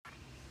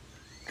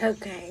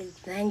Okay,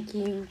 thank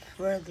you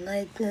for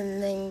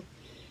listening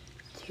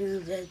to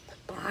this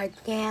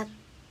podcast.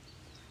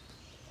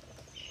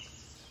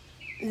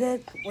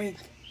 This week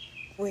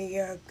we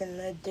are going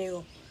to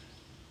do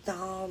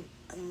Psalm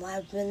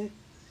 11.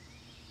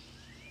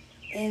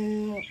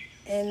 In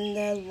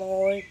the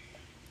Lord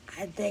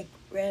I take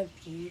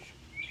refuge.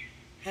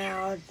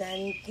 How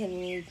then can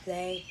you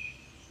say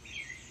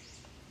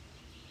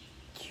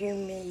to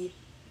me,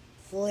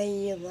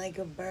 flee like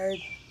a bird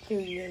to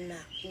your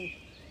mountain?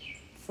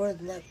 For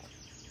look,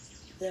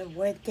 the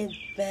wicked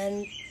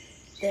bend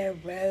their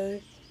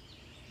bows,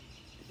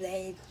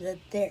 they set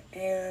their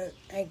arrows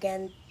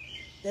against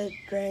the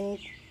strings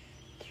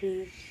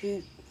to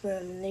shoot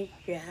from the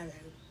shadows.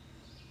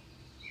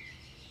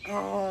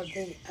 All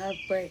the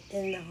upright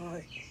in the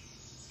heart,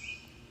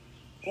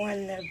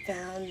 when the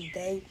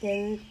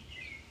foundations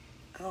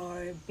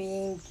are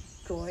being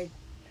destroyed,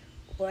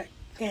 what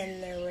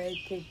can the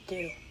righteous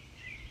do?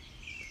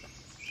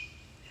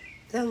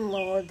 The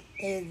Lord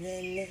is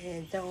in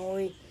his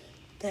holy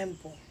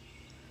temple.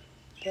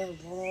 The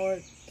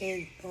Lord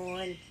is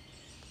on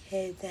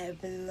his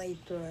heavenly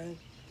throne.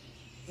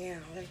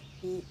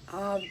 He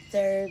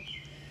observes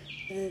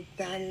the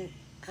sons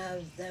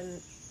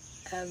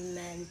of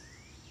men.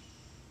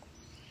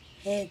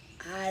 His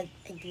eyes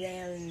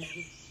examine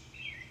them.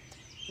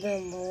 The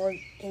Lord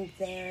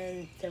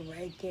examines the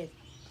righteous,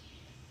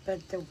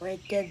 but the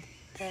wicked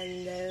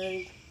and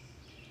those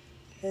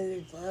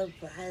who love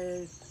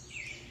violence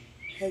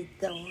his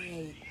soul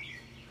hates.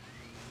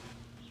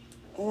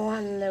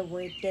 On the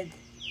wicked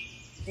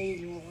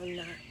he will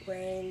not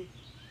rain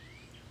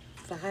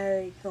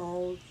fiery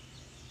coals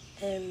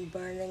and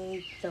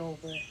burning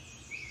silver.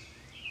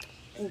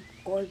 A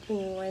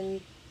scorching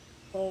wind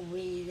will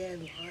be their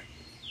lot.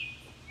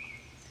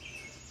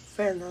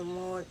 For the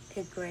Lord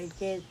is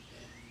righteous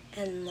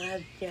and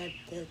loves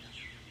justice.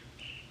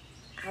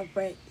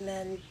 Upright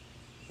men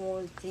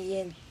will see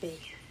his face.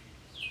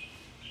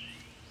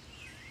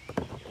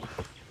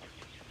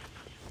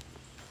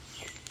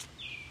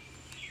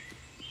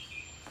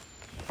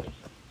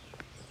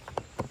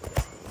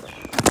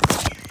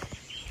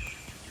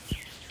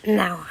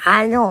 Now,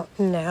 I don't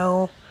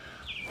know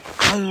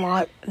a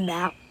lot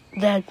about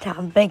the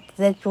topic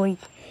this week.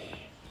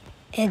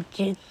 It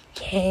just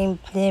came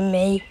to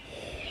me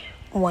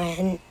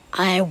when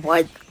I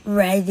was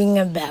writing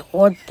about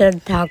what to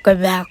talk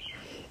about.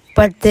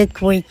 But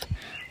this week,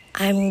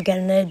 I'm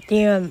gonna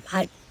do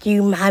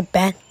my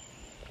best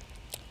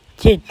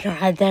to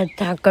try to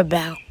talk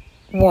about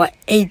what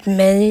is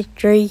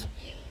ministry.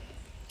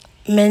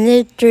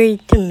 Ministry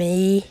to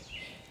me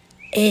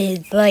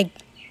is like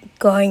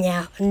going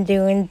out and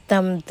doing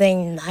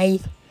something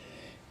nice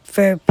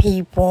for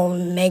people,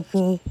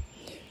 making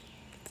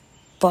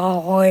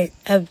followers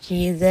of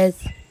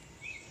Jesus,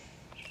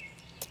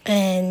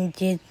 and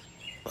just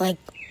like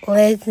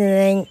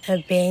listening,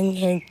 obeying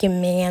his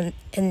command,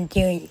 and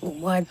doing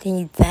what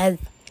he says.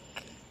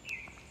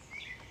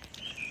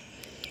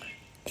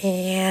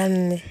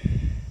 And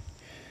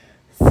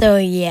so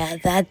yeah,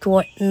 that's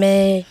what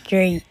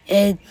ministry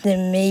is to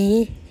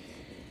me.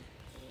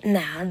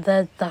 Now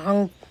the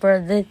song for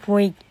this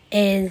week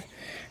is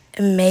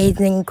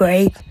Amazing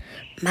Grace,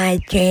 My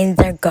Chains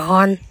Are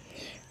Gone.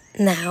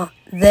 Now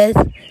this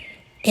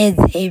is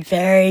a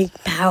very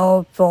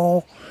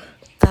powerful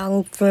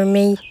song for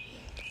me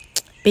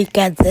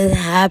because it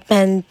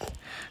happens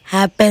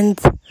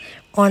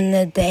on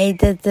the day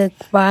that this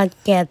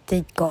podcast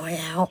is going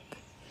out.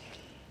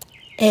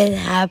 It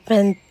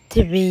happened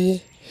to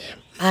be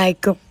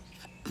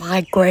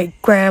my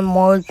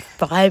great-grandma's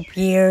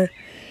 5-year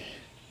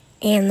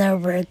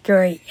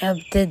anniversary of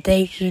the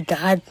day she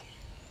died.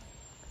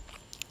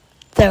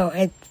 So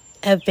it's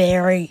a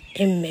very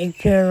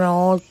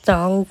emotional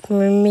song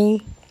for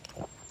me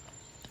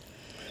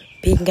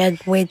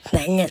because we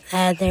sang it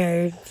at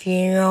her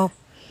funeral.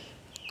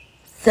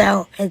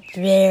 So it's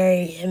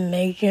very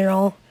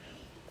emotional.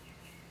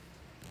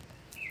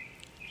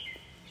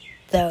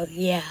 So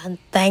yeah,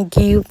 thank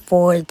you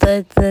for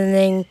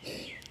listening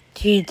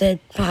to the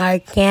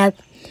podcast.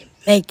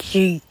 Make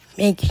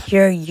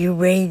sure you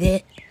rate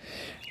it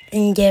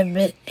and give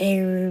it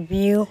a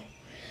review.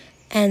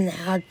 And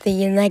I'll see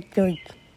you next week.